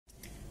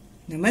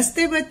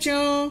Namaste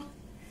bachcho.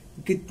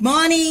 Good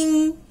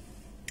morning.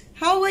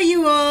 How are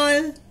you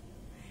all?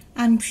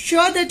 I'm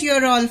sure that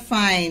you're all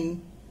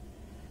fine.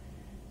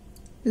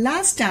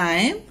 Last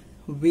time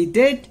we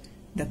did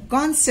the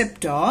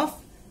concept of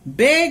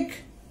big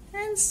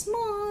and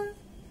small.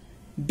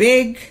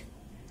 Big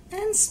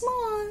and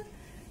small.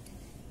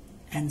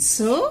 And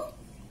so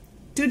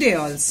today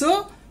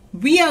also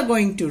we are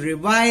going to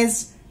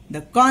revise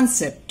the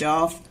concept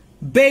of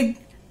big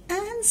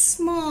and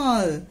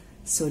small.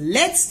 So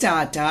let's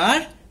start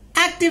our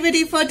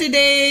activity for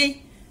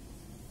today.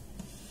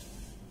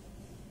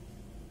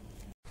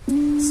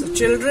 So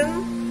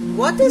children,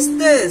 what is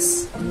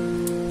this?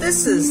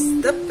 This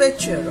is the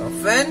picture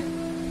of an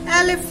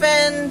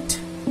elephant.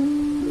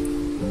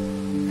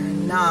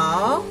 And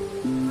now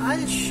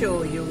I'll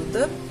show you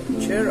the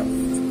picture of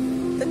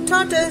the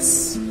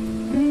tortoise.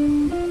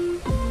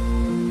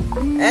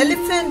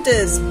 Elephant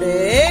is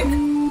big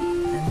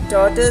and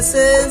tortoise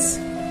is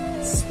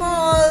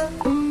small.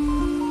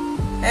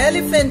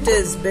 Elephant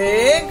is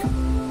big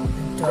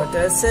and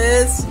tortoise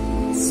is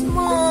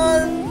small.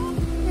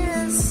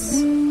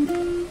 Yes.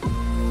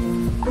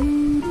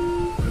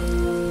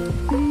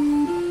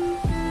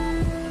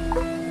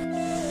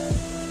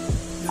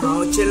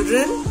 Now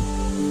children,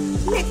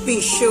 let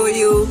me show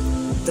you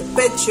the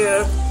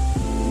picture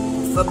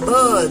of a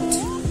bird.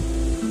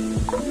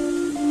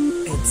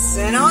 It's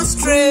an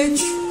ostrich.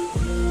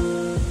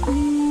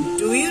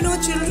 Do you know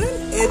children?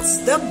 It's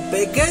the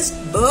biggest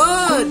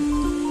bird.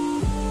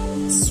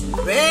 It's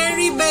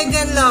very big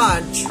and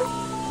large.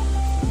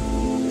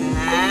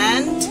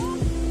 And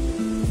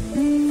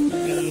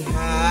we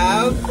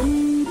have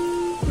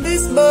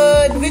this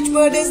bird. Which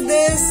bird is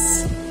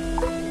this?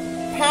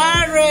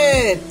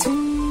 Parrot.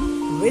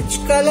 Which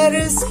color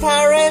is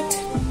parrot?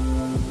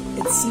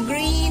 It's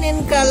green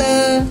in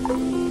color.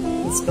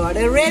 It's got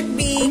a red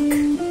beak.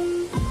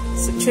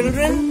 So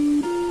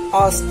children,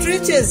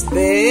 ostrich is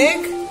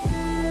big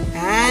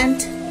and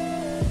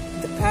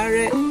the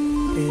parrot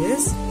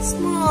is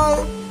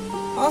small.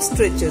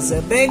 Ostrich is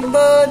a big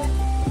bird,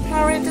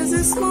 parrot is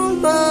a small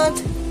bird.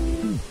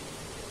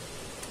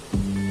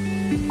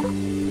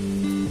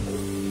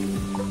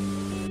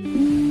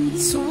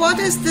 So what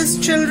is this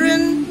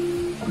children?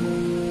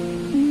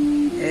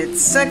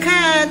 It's a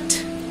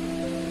cat.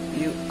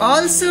 You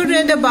also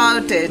read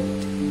about it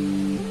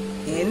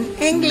in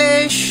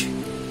English.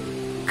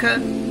 A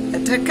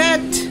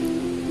cat.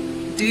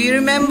 Do you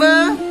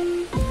remember?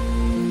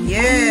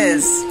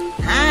 Yes.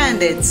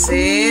 And it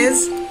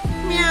says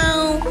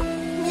meow,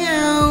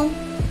 meow.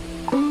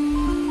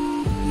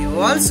 You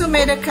also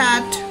made a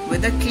cat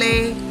with a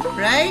clay,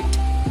 right?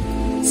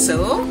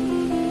 So,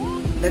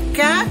 the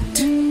cat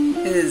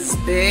is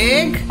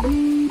big.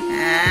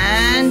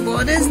 And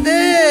what is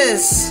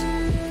this?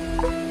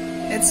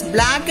 It's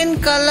black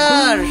in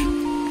color.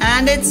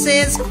 And it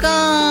says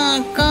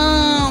caw,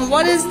 caw.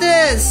 What is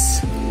this?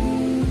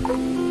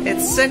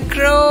 It's a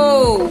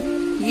crow.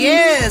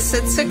 Yes,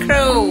 it's a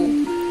crow.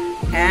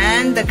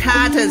 And the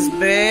cat is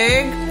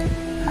big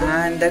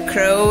and the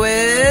crow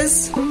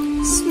is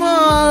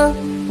small.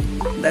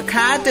 The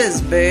cat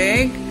is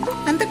big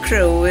and the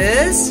crow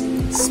is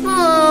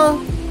small.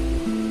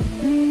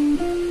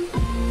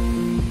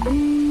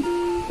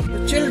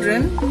 So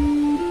children,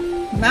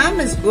 ma'am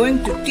is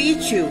going to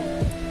teach you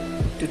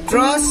to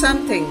draw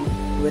something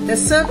with a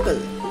circle.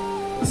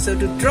 So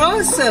to draw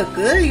a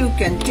circle, you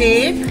can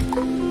take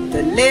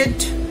the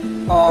lid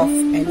of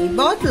any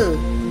bottle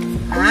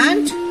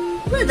and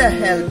with the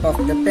help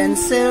of the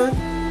pencil,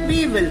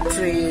 we will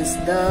trace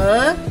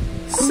the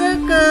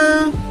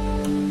circle.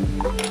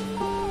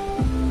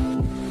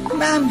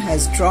 Ma'am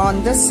has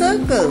drawn the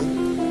circle.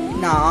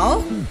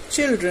 Now,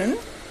 children,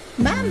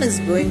 ma'am is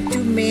going to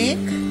make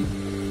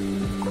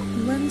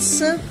one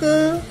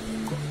circle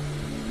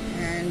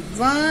and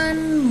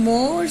one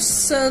more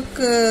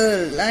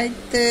circle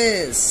like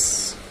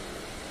this.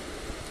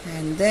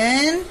 And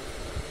then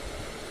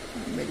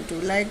we'll do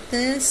like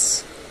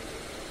this,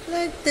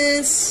 like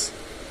this.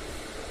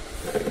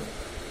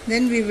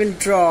 Then we will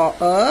draw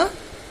a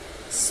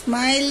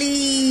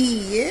smiley,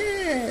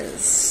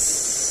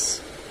 yes.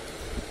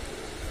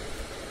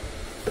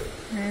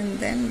 And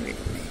then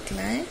we'll make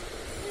like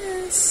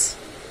this.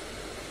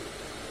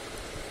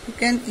 You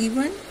can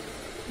even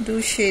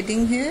do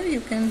shading here. You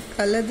can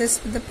color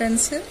this with the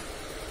pencil.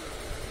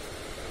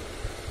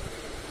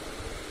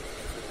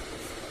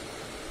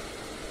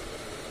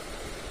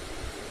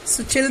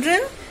 So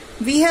children,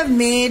 we have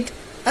made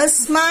a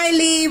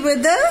smiley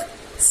with a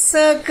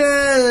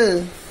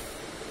circle.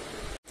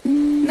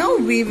 Now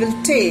we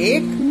will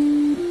take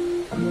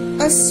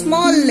a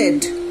small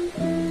lid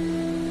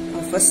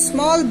of a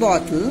small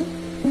bottle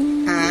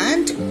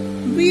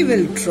and we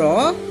will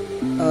draw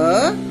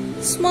a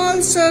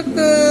small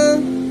circle.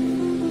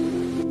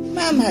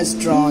 Ma'am has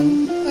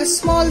drawn a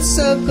small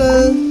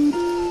circle.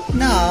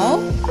 Now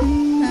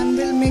ma'am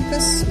will make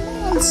a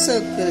small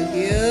circle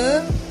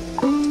here,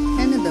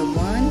 another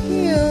one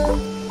here,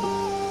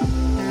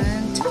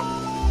 and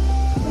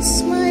a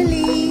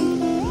smiley.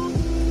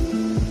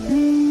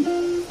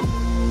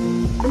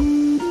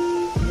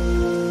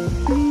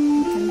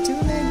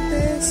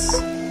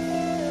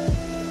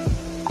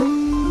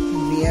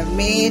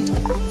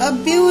 made a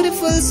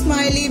beautiful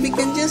smiley. We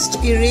can just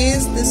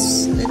erase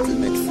this little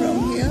bit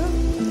from here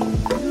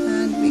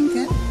and we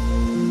can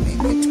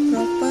make it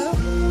proper.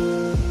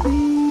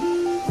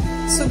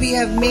 So we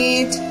have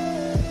made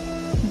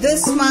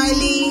this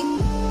smiley.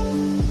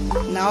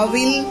 Now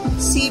we'll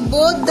see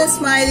both the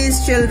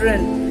smileys,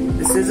 children.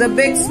 This is a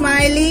big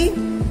smiley.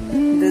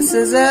 This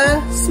is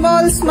a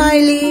small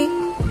smiley.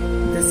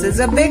 This is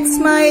a big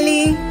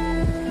smiley.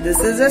 This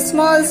is a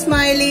small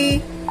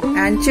smiley.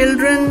 And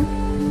children,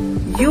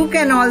 you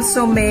can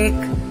also make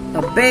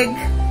a big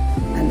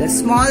and a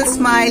small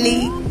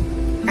smiley.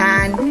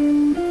 And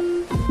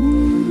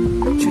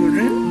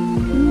children,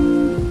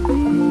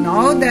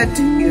 now that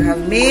you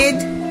have made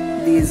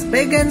these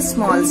big and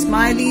small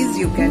smileys,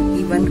 you can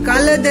even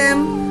color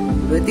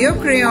them with your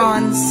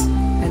crayons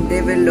and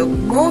they will look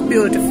more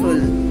beautiful.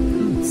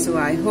 So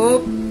I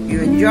hope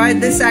you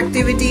enjoyed this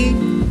activity.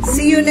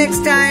 See you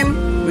next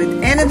time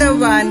with another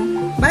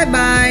one. Bye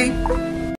bye.